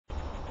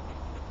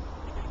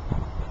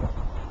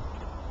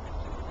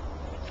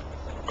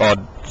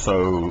God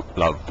so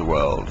loved the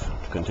world.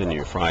 To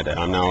continue Friday.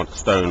 I'm now at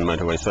Stone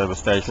Motorway Service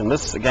Station.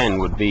 This again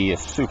would be a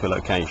super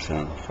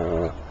location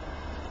for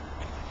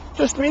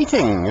just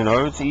meeting. You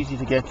know, it's easy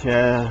to get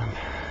here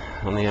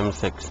on the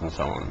M6 and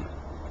so on,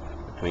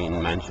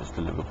 between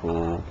Manchester,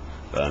 Liverpool,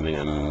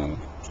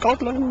 Birmingham,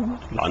 Scotland,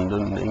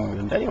 London,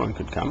 England. Anyone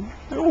could come.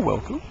 They're all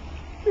welcome.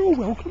 You're all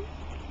welcome.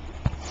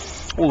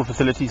 All the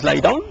facilities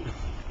laid on.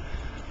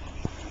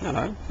 You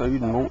know,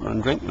 food and water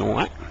and drink and all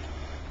that.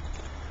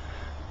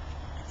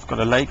 It's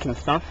got a lake and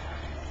stuff.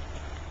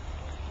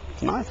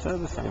 It's a nice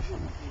service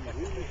station.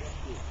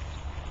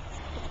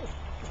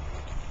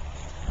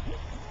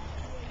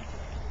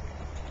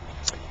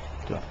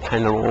 Do a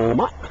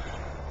panorama.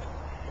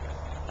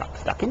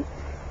 Ducks ducking.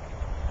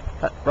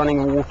 That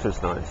running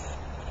water's nice.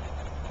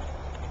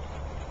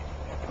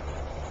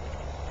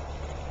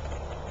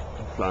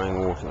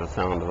 Flowing water, the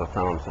sound of a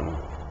fountain.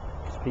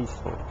 It's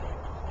peaceful.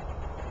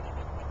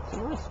 It's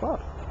a nice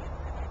spot.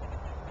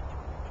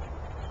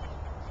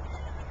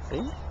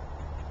 See?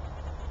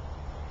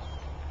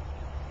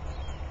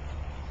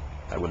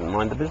 They wouldn't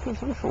mind the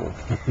business, I'm sure.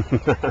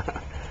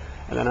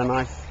 And then a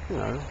nice, you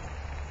know,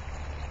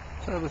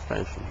 service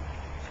station.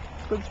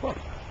 It's a good spot.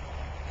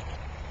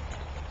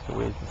 So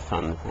where's the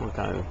sun? I'll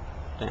go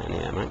down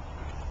here, mate.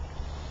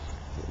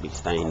 It'll be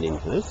stained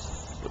into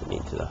this. We'll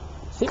need to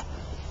sit. A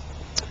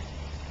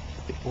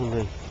bit on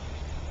the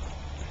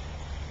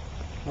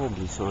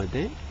wobbly side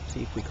there.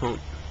 See if we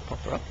can't pop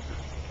her up.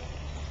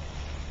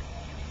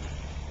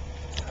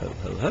 Ho,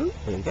 ho, ho.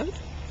 There you go.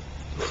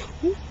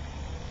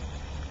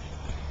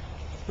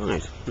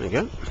 Right, there you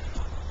go.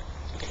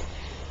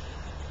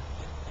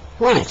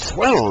 Right,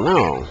 well,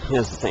 now,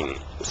 here's the thing.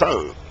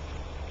 So,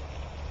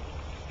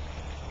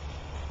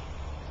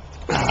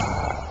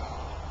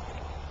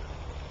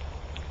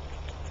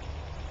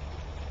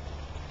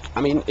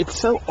 I mean, it's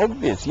so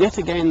obvious. Yet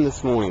again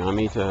this morning I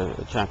meet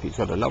a chap who's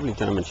got a lovely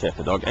German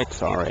Shepherd dog,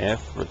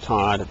 ex-RAF,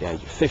 retired at the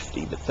age of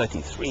 50, but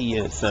 33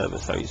 years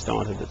service, so he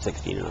started at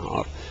 16 and a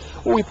half.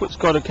 Or he puts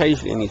God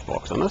occasionally in his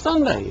box on a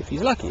Sunday, if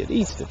he's lucky, at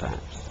Easter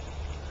perhaps.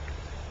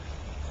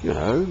 You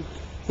know,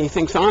 he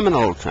thinks I'm an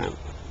old tramp.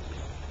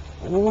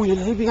 Oh, you're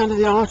living under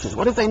the arches.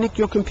 What if they nick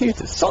your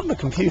computer? Sod the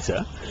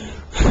computer.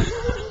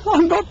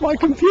 I'm not my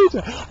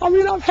computer. I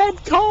mean, I've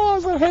had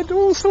cars, I've had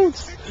all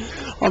sorts.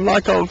 I'm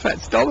like old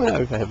Fats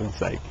Domino, for heaven's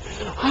sake.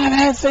 I've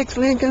had 6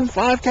 Lincolns,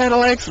 5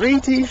 Cadillacs, 3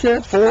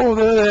 T-shirts, 4...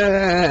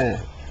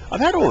 I've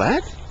had all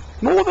that.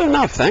 More than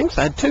enough, thanks.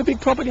 I had 2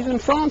 big properties in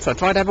France. I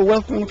tried to have a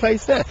welcoming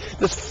place there.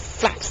 This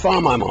Flats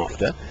farm I'm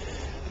after,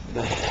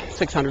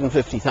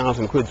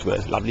 650,000 quid's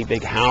worth. Lovely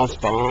big house,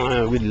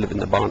 barn. We live in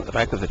the barn at the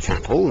back of the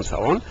chapel and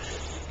so on.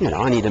 You know,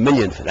 I need $1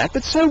 million for that.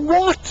 But so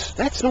what?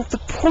 That's not the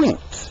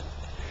point.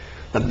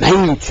 The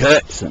main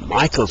church, St.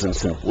 Michael's and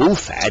St.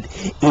 Wolfad,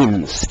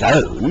 in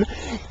Stone,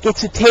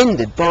 gets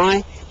attended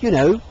by, you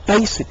know,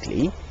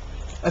 basically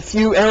a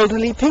few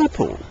elderly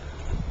people.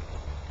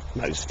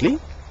 Mostly.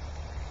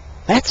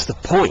 That's the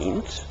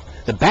point.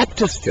 The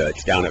Baptist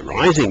church down at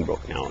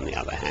Risingbrook now, on the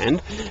other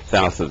hand,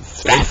 south of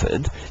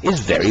Stafford, is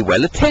very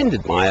well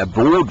attended by a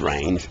broad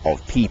range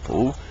of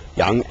people,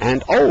 young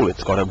and old.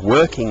 It's got a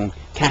working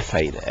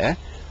cafe there,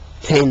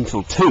 10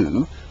 till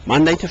 2,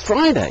 Monday to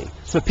Friday.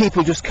 So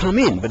people just come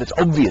in, but it's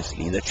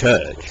obviously the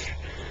church.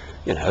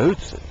 You know,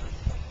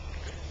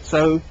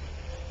 so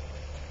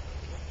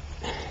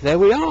there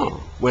we are.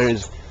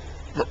 Whereas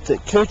the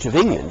Church of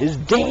England is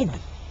dead.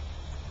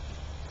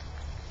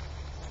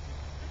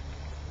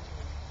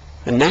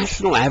 The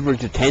national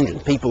average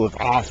attendance, people have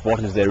asked what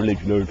is their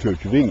religion, oh,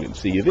 Church of England,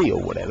 C of E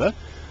or whatever,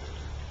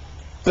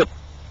 but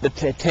the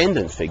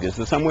attendance figures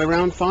are somewhere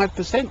around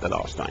 5% the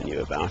last I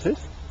knew about it.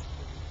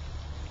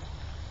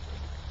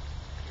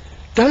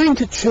 Going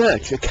to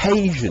church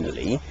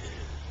occasionally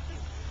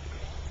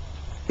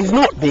is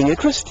not being a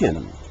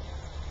Christian.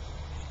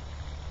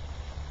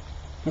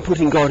 And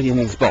putting God in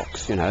his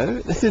box, you know.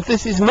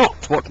 This is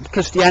not what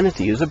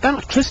Christianity is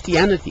about.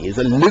 Christianity is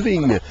a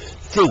living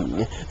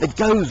thing that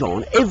goes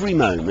on every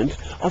moment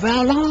of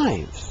our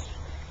lives.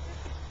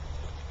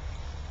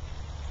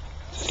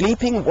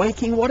 Sleeping,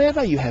 waking,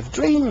 whatever, you have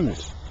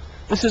dreams.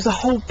 This is the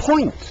whole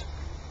point.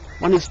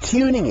 One is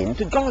tuning in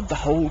to God the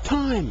whole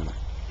time.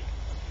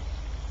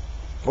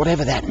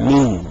 Whatever that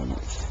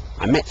means.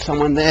 I met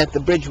someone there at the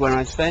bridge where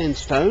I stay in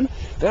Stone,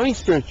 very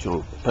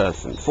spiritual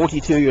person,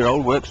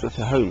 42-year-old, works with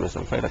the homeless.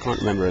 I'm afraid I can't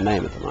remember her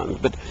name at the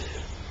moment, but,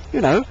 you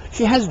know,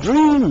 she has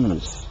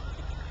dreams.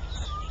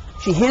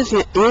 She hears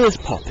her ears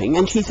popping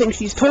and she thinks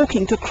she's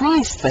talking to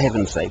Christ, for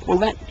heaven's sake. Well,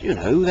 that, you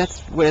know, that's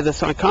where the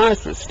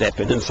psychiatrists step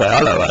in and say,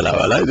 hello, hello,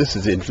 hello, this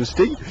is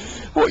interesting.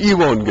 What you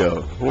want,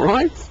 girl, all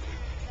right?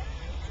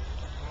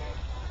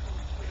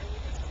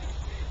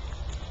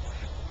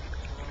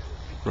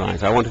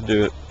 Right, I want to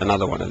do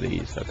another one of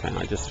these, okay,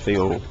 I just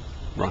feel,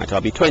 right,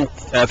 I'll be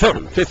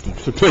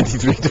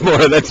 53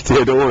 tomorrow, that's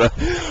Theodora.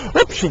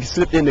 Oops, she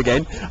slipped in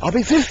again. I'll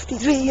be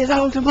 53 years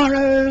old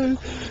tomorrow.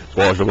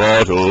 Wash,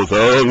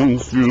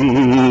 thanks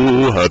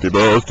you, happy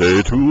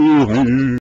birthday to me.